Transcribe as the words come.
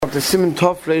the Siman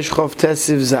Tov Reish Chof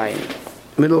Tesiv Zayin.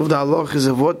 Middle of the halach is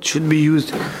of what should be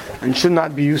used and should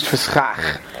not be used for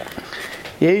schach.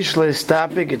 Yesh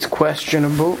le'estapik, it's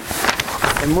questionable.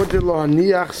 Emutir lo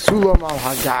haniach sulam al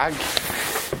hagag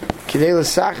kidei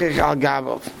l'sachich al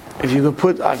gabov. If you could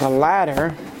put like a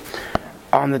ladder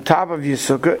on the top of your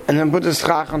sukkah and then put the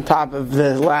schach on top of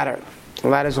the ladder. The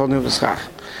ladder is holding up the schach.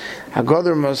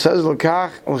 Hagoder says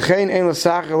l'kach l'chein ein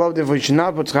l'sachich lov therefore you should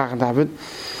not put schach on top of it.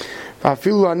 So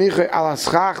even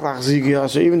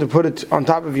to put it on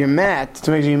top of your mat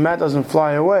to make sure your mat doesn't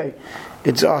fly away,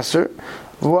 it's aser.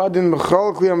 So is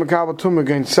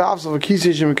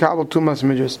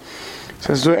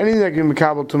there anything that can be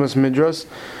makabel tumas midras,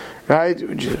 right?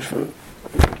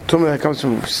 Tumah that comes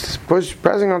from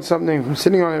pressing on something, from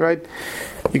sitting on it, right?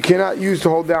 You cannot use to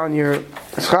hold down your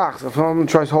schach. So if someone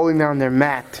tries holding down their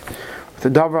mat with the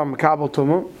davar makabel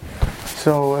tumah,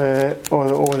 so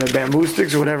or the bamboo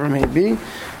sticks or whatever it may be,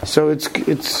 so it's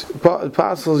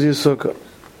possible your sukkah.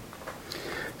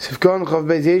 Sivkon chav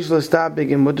beis yesh lo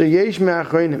stapik in mutter yesh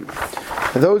me'achronim.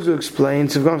 For those who explain,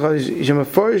 Sivkon chav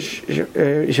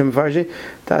yishemafarish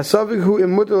that safik hu in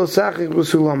mutter lo sachik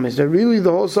l'sulam is that really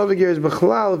the whole safik here is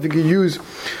bechlal if you could use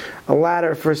a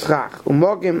ladder for schach.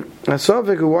 Umokim a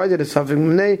safik who why did a safik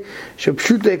mnei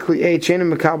shepshutei kli'ei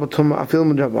chenim mekabel tumah afil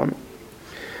mudrabon.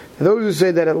 Those who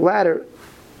say that a ladder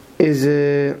is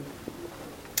it's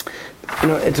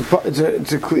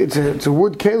a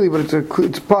wood keli, but it's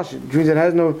pashut, which means it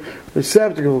has no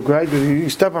receptacle, right? Because you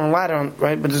step on a ladder,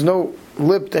 right? But there's no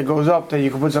lip that goes up that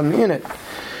you can put something in it,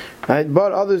 right?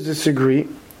 But others disagree.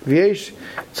 Since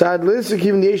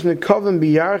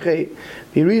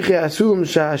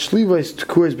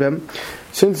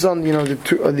on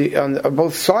on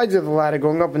both sides of the ladder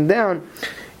going up and down,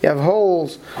 you have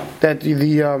holes that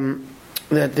the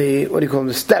what do you call them,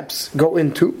 the steps go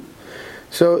into.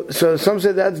 So some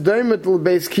say that's daimatul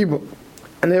base kibul,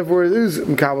 and therefore it is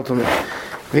mekabel tumah.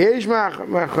 V'yesh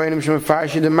ma'achronim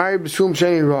shemafarish the mari b'sum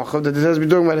sheni rochav that this has to be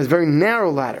talking about is very narrow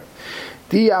ladder.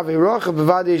 Di avi rochav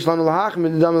b'vad yesh lanu lahachim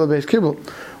in the damel base kibul.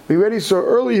 We already saw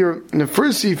earlier in the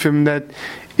first sifim that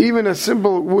even a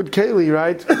simple wood keli,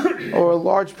 right, or a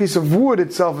large piece of wood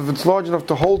itself, if it's large enough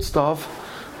to hold stuff,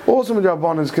 also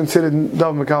Midrabban is considered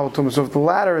dav mekabel tumah. So if the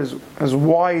ladder has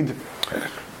wide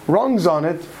rungs on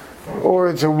it, or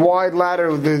it's a wide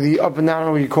ladder, the up and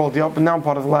down, what you call it, the up and down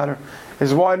part of the ladder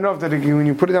is wide enough that when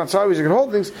you put it down sideways, you can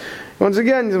hold things. Once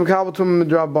again, it's mekabel tumah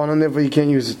Midrabban, and therefore you can't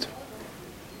use it.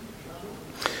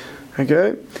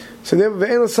 Okay. So therefore,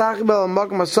 ve'en l'sachik bel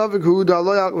makom hasavik hu da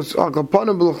lo al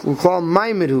kaponim b'lchal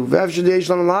maimed hu ve'efshad yesh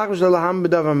lanu lahachim shel laham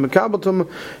b'davar mekabel tumah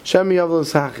shem yav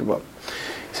l'sachik bel.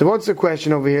 So what's the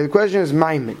question over here? The question is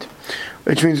maimed,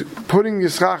 which means putting the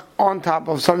schach on top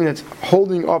of something that's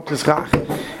holding up the schach,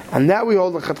 and that we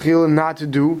hold the chatchila not to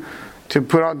do, to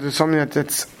put on to something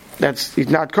that's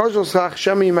not kosher schach.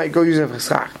 Shema you might go use it for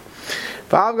schach.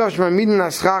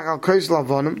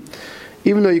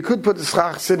 Even though you could put the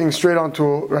schach sitting straight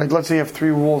onto, right? Let's say you have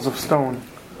 3 walls of stone,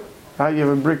 right? You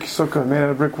have a brick sukkah made out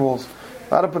of brick walls.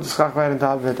 How to put the schach right on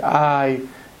top of it?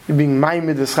 You're being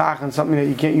maimed the schach and something that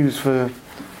you can't use for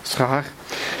schach.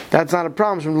 That's not a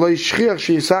problem. We're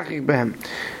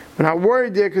not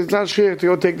worried there because it's not shchiach to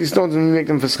go take these stones and make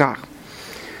them for schach.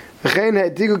 Most many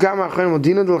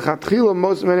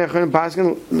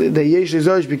paskin the yesh is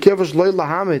be careful shloy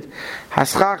lahamed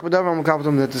haschach b'davar mekabel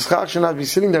tumah that the schach should not be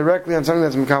sitting directly on something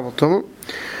that's mekabel tumah.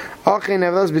 Okay,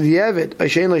 nevertheless, b'di'evet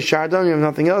ashein le'shardam you have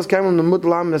nothing else. Kamim the mut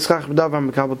lahamed haschach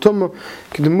b'davar mekabel tumah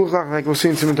k'demuchach like we'll see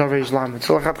in Siman Tov Reish Lamed.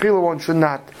 So lechatchila one should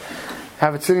not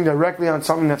have it sitting directly on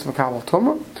something that's mekabel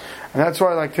tumah, and that's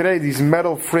why like today these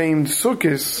metal framed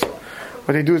sukkahs,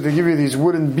 what they do is they give you these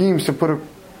wooden beams to put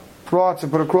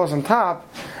across on top,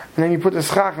 and then you put the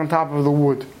schach on top of the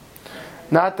wood.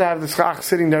 Not to have the schach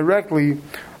sitting directly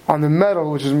on the metal,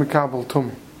 which is mekabel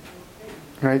tumah.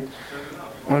 Right?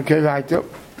 Okay, right. Yep.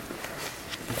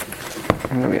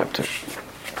 And then we have to.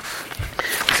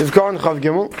 Sivkon chav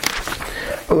gimel.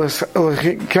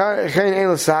 Geen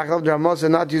ene sachel. There must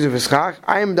not use it for schach.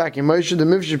 I am dakim Moshe the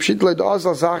mivshib shitlei the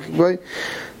asal schach boy.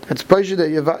 That's pleasure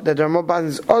that the Ramah Bazin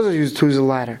is also used to use a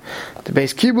ladder. The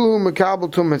base kibul mekabel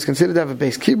tumah. It's considered to have a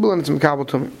base kibul and it's mekabel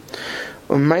tumah.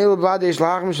 And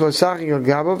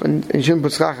you shouldn't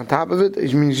put schach on top of it.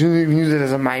 It means you can use it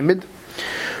as a maimed.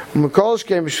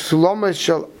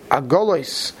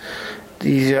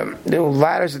 These little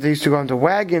ladders that they used to go onto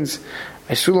wagons.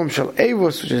 Sulam shel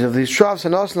avos, which is of these troughs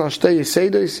and also shtei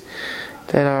yesedos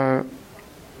that are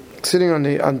sitting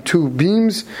on 2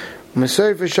 beams. From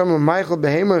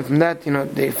that,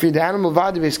 they feed the animal.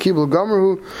 These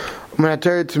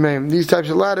types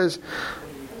of ladders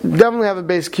definitely have a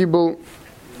base kibul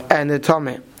and the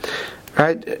tameh,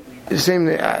 right? The same,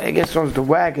 I guess, on the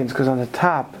wagons, because on the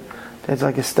top there's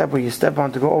like a step where you step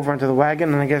on to go over into the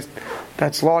wagon, and I guess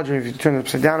that's larger if you turn it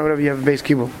upside down or whatever. You have a base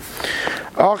kibul.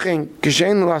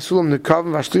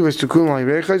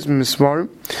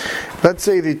 Let's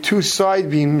say the two side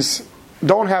beams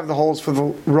don't have the holes for the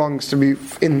rungs to be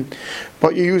in,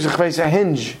 but you use a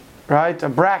hinge, right? A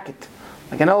bracket,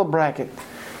 like an L bracket.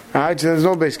 Right, so there's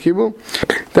no base kibul.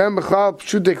 Then b'chlal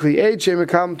pshutekli eid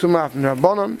mekam tumah from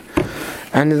rabbanon,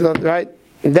 and right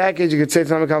in that case you could say it's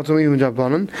not mekam tumah even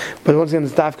rabbanon, but once again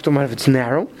it's dafka tumah if it's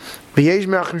narrow. They'll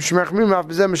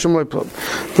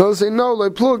say no, loy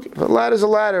plug. If a ladder is a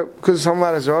ladder, because some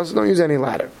ladders are also, don't use any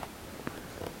ladder.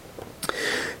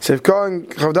 So if calling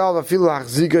chavdal v'afilach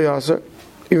zika yaser,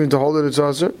 even to hold it it's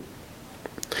also.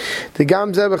 The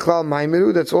gam zeh b'chlal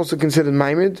maimeru, that's also considered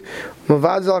maimed.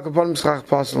 Mavad zal kaponim schach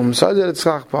pasel. Besides that it's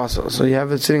schach pasel. So you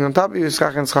have it sitting on top of you,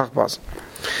 schach and schach pasel.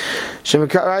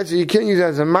 Right, so you can't use it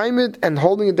as a maimed, and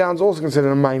holding it down is also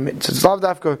considered a maimed. So it's lav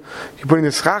dafka, you're putting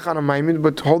the schach on a maimed,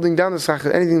 but holding down the schach,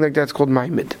 anything like that's called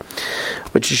maimed.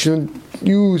 But you shouldn't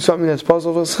use something that's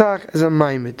possible for schach as a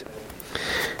maimed.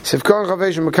 So if Kohen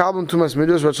Chavesh Mekabel Tumas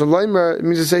Midos, what Shaloimer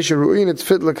means to say Sheruin, it's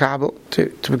fit lekabel to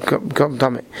become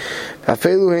tamei.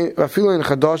 Vafilu in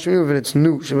Chadash, even if it's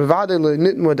new. Shemevade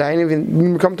le'nit modayin,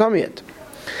 even become tamei yet.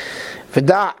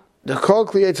 V'da the kol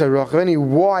kliyates aroch, any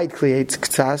wide kliyates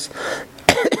k'tzas,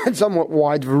 somewhat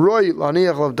wide. V'roi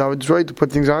laniach lav David, right to put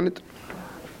things on it.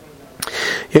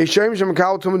 Yeshem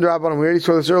Shemekabel Tumad Rabbanon. We already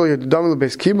saw this earlier. The Damil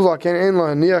base Kibul Aken Ein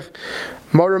laniach.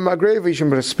 Morim Magrave, you should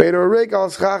put a spade or a rake. Al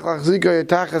schach lachzika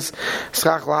yetachas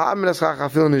schach lahamid schach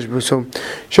afil nishbu. So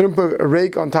shouldn't put a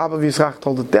rake on top of your schach to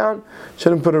hold it down.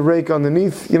 Shouldn't put a rake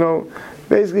underneath.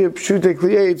 Basically a pshute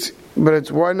kliyates, but it's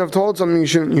wide enough to hold something. You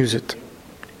shouldn't use it.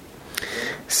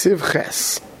 Siv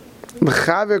ches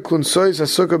l'chaver klunsois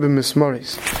asukah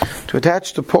b'mismoris, to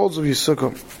attach the poles of your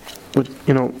sukkah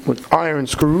with iron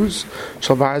screws,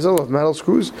 shalbazel of metal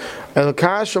screws, el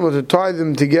kasham, to tie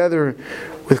them together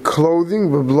with clothing,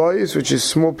 b'blois, which is a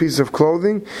small piece of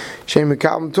clothing, shem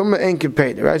mekabel tumah and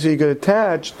kiped. Right, so you could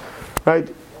attach, right?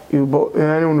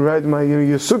 Anyone read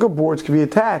your sukkah boards could be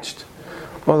attached,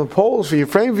 or the poles for your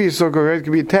frame for your sukkah, right,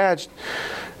 could be attached,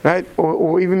 right?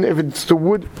 Or even if it's the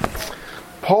wood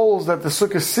poles that the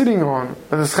sukkah is sitting on,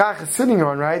 that the schach is sitting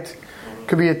on, right,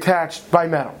 could be attached by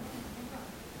metal.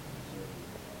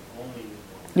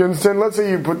 You understand? Let's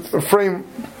say you put a frame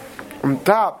on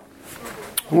top,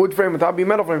 a wood frame on top of a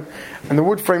metal frame, and the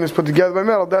wood frame is put together by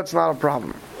metal, that's not a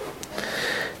problem.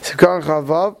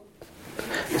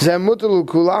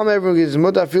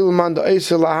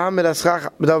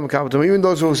 Even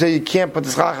those who say you can't put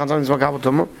the schach on something that's makabel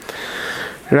tumah,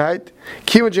 right?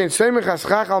 Since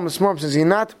you're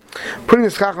not putting the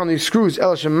schach on these screws,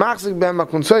 they're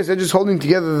just holding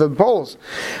together the poles.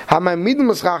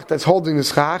 That's holding the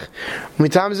schach.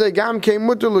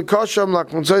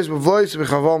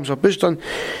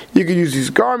 You could use these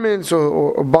garments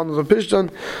or bundles of pishton.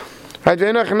 Right?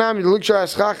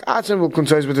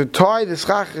 But to tie the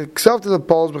schach itself to the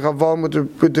poles with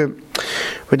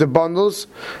the bundles,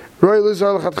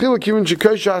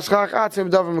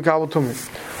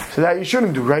 so that you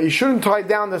shouldn't do, right? You shouldn't tie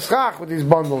down the schach with these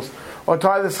bundles, or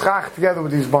tie the schach together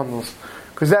with these bundles,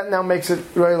 because that now makes it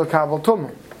royal kabel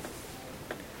tumah.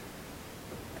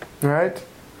 Right?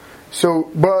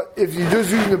 So, but if you're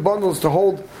just using the bundles to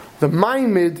hold the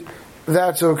maimed,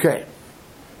 that's okay.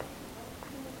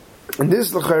 And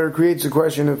this l'chayr creates a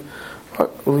question of,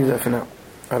 we'll leave that for now.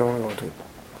 I don't want to go into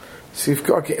it.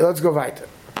 Okay, let's go weiter.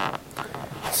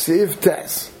 Siv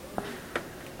tes.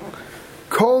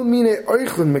 Kol mine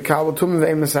oichlin mekabel tumah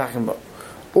ve'em mesachim ba.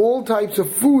 All types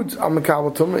of foods are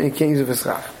mekabel tumah, and you can't use it for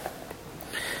schach.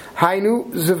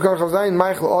 Hainu ziv kan chazayin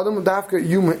meichel adam dafka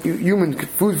human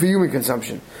food for human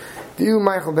consumption. The you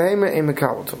meichel behema and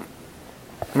mekabel tumah.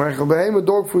 Meichel behema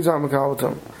dog foods are mekabel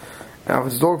tumah. Now if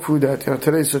it's dog food that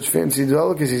today is such fancy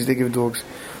delicacies they give dogs,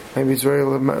 maybe it's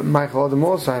real meichel adam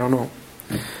also, I don't know.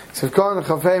 So kan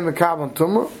chafei mekabel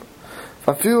tumah.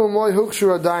 Fafil moy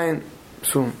hukshu adayin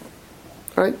soon.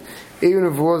 Right? Even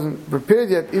if it wasn't prepared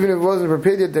yet, that to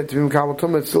be mekabel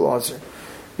tumah, it's still also.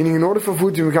 Meaning, in order for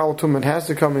food to be mekabel tumah, it has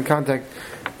to come in contact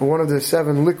with one of the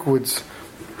 7 liquids: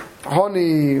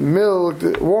 honey, milk,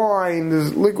 wine.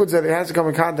 There's liquids that it has to come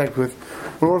in contact with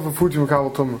in order for food to be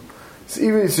mekabel tumah. So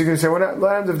even if you're going to say, what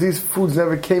happens if these foods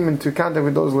never came into contact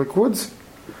with those liquids?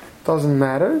 Doesn't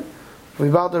matter.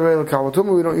 Without the real mekabel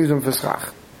tumah, we don't use them for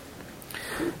schach.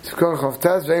 So,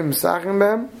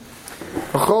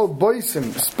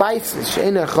 spices,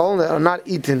 that are not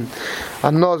eaten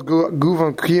Anos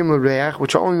guvan kiyim l'reach,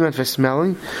 which are only meant for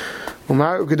smelling.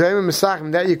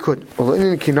 That you could. Well,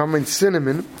 in kinam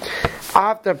cinnamon,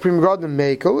 after Pri Megadim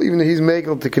mekel, even though he's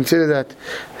mekel to consider that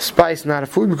spice not a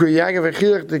food, because yagav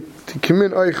echilach the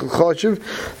kimin oichel choshev,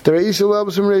 the reisel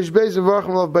levels from reish beis and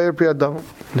vacham love bayer pri adam.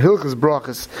 In Hilchas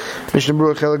brachas, Mishnah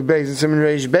Berurah chelik beis and simon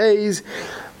reish beis,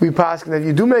 we pass that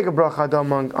you do make a bracha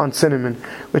adam on cinnamon,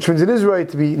 which means it is right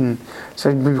to be eaten.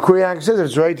 So Pri Yaakov says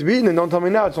it's right to be eaten, and don't tell me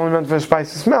now it's only meant for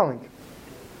spicy smelling.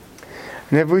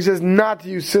 And therefore he says not to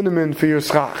use cinnamon for your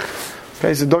schach.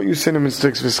 Okay, so don't use cinnamon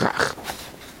sticks for schach.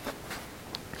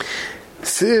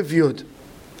 Siv Yud.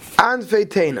 Anfei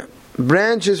Teina.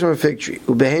 Branches from a fig tree.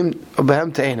 Ubehem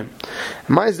Teinam.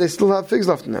 Mice, they still have figs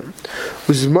left in them.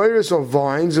 Uzmoiris or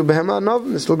vines. Ubehem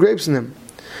Anavim. There's still grapes in them.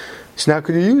 So now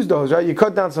could you use those, right? You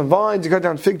cut down some vines, you cut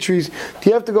down fig trees. Do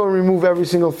you have to go and remove every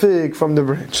single fig from the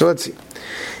branch? So let's see.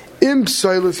 Im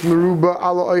Psilis Meruba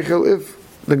Ala Eichel. If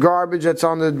the garbage that's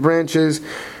on the branches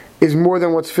is more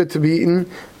than what's fit to be eaten,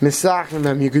 misachim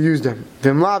them, you could use them.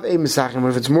 Vimlav a misachim, but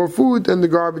if it's more food than the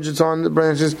garbage that's on the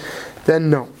branches,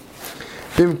 then no.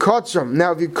 Vim kotzram,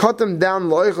 now if you cut them down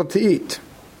lo'ichel to eat,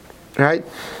 right?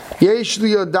 Yesh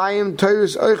li yodayim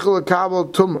toyus oichel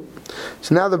akabel tumah.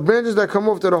 So now the branches that come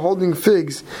off that are holding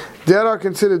figs, that are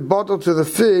considered bottled to the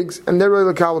figs, and they're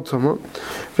really akabel tumah.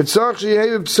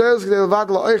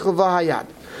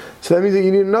 So that means that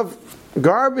you need enough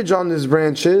garbage on these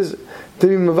branches to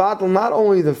be mevatel not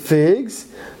only the figs,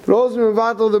 but also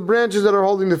mevatel the branches that are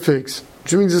holding the figs,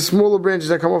 which means the smaller branches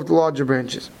that come off the larger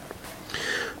branches.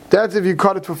 That's if you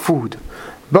cut it for food.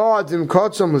 What happens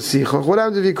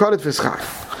if you cut it for schach?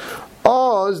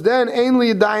 Then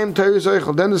ainly daim teirus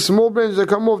oichel. Then the small branches that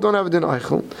come off don't have a din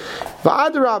oichel.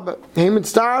 Va'adrabba, he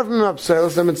mitzdarf from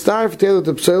upsales, they mitzdarf tailored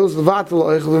to upsales, the vatel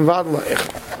oichel and vatel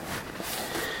oichel.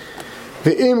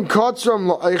 Ve'im kotzram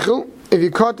la'oichel, if you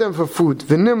cut them for food,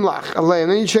 v'nimlach alei,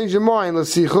 and then you change your mind,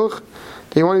 l'sichuch,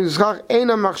 that you want to use schach,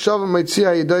 eina machshava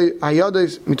mitzia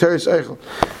hayadais miteris oichel.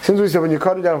 Since we said when you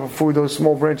cut it down for food, those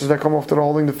small branches that come off that are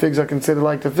holding the figs are considered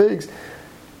like the figs.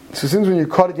 So since when you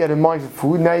cut it, you had in mind for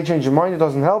food, now you change your mind, it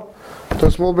doesn't help.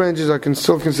 Those small branches are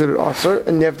still considered asr,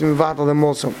 and you have to mevatel them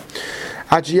also.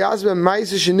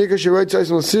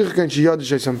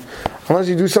 Unless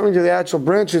you do something to the actual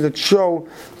branches that show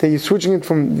that you're switching it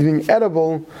from being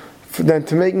edible then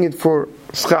to making it for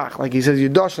schach, like he says, you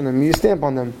dash on them, you stamp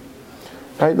on them,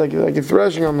 right? Like you're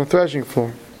threshing on the threshing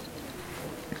floor.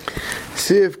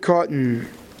 Siv cotton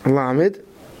lamed.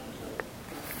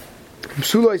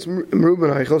 Psula is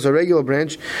meruban oichel, so a regular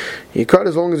branch. You cut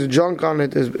as long as the junk on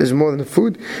it is more than the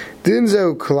food. Din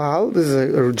zeu klal, this is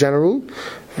a general.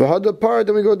 V'hada part,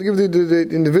 then we go to give the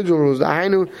individual rules. The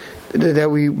hainu, that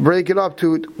we break it up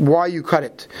to why you cut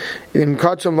it. In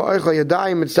katzam la'oichel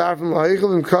yadayim mitzarfim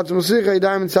la'oichel, in katzam l'sicha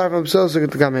yadayim mitzarfim l'psel.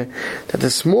 That the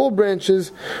small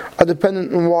branches are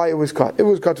dependent on why it was cut. It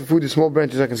was cut for food, the small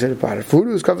branches are considered part of food.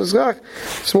 It was cut for schach.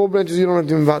 Small branches, you don't have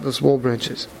to even about the small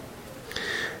branches.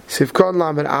 Sifkon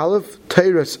lamed aleph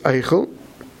teiras eichel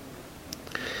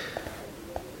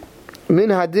min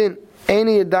hadin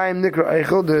any yadayim nikra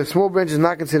eichel. The small branch is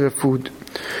not considered food.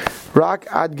 Rak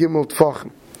ad gimel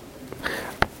tfachim,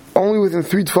 only within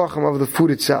 3 tfachim of the food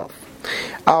itself.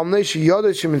 Al neish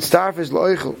yodesh min starfish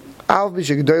loichel alf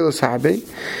b'shegdolos harbe.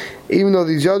 Even though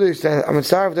these yodesh that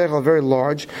mitzaref deichel are very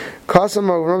large, kasam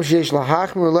avram sheyesh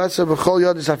lahachmir lesser b'chol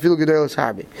yodesh afilu gedolos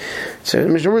harbe. So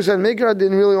Mishnah Berurah said, make it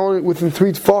didn't really only within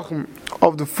 3 tfachim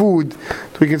of the food, do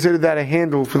we consider that a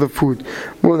handle for the food.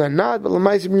 More than not, but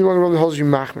l'maisi means one really holds you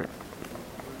machmir.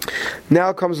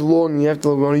 Now comes along and you have to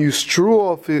want to use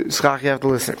straw for schach, you have to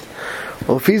listen.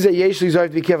 Well, if he's a yeshli, you have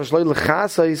to be careful.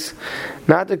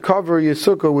 Not to cover your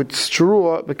sukkah with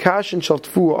straw, b'kashin shel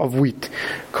tfuah of wheat.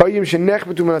 Kayim shenech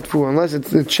b'tum tfuah, unless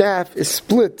the chaff is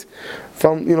split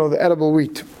from the edible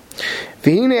wheat.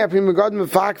 V'hinei Pri Megadim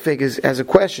mefakfek as a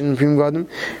question in Pri Megadim.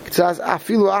 It says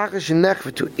afilu achas shenech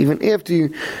b'tum. Even after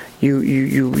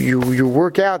you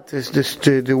work out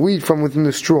the wheat from within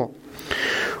the straw.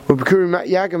 That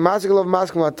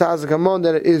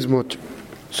it is mutter.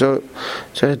 So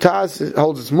the Taz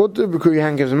holds its mutter, because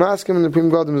Yahan gives a maskim, and the Pri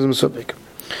Megadim is a mesupik.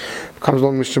 Comes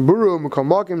along Mishnah Berurah,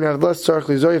 nevertheless, you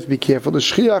have to be careful. The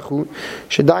shchiachu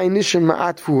shadai nishin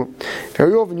ma'atfu.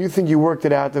 Very often you think you worked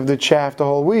it out of the chaff, the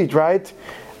whole wheat, right?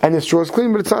 And the straw is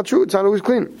clean, but it's not true. It's not always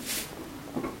clean.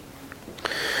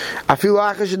 I feel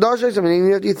like I should I mean,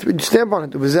 you have to stamp on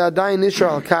it. And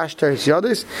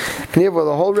therefore,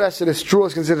 the whole rest of the straw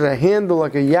is considered a handle,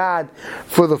 like a yad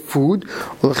for the food.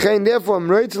 Therefore,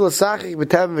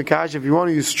 if you want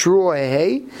to use straw or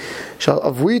hay, you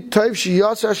have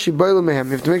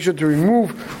to make sure to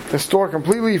remove the straw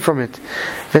completely from it.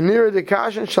 The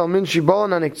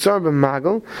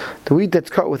wheat that's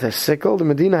cut with a sickle, the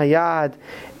Medina Yad,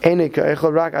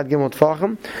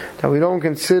 that we don't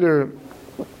consider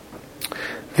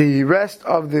the rest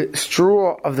of the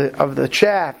straw of the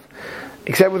chaff,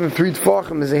 except within 3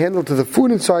 tefachim, there's a handle to the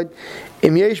food inside. As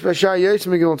long as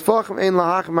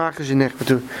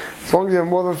you have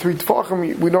more than 3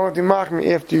 tefachim, we don't have to machim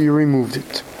after you removed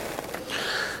it.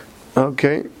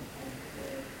 Okay.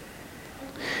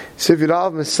 So if you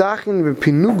have mesachin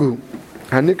v'pinugu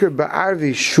hanikar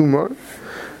ba'arvi shumar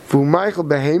v'umaychel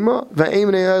behema v'eim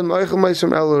neyad ma'aychel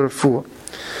ma'isam el refuah.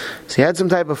 So he had some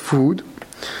type of food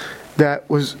that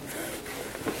was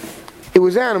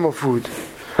animal food,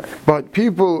 but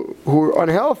people who are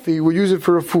unhealthy would use it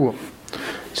for refuah.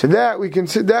 So that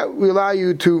we allow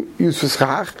you to use for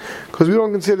schach, because we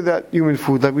don't consider that human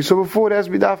food. Like we saw before, it has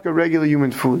to be dafka regular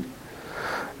human food.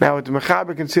 Now, what the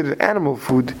Mechaber considered animal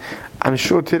food, I'm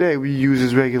sure today we use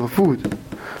as regular food.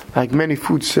 Like many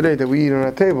foods today that we eat on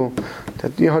our table,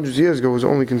 that hundreds of years ago was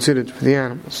only considered for the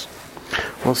animals.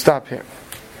 We'll stop here.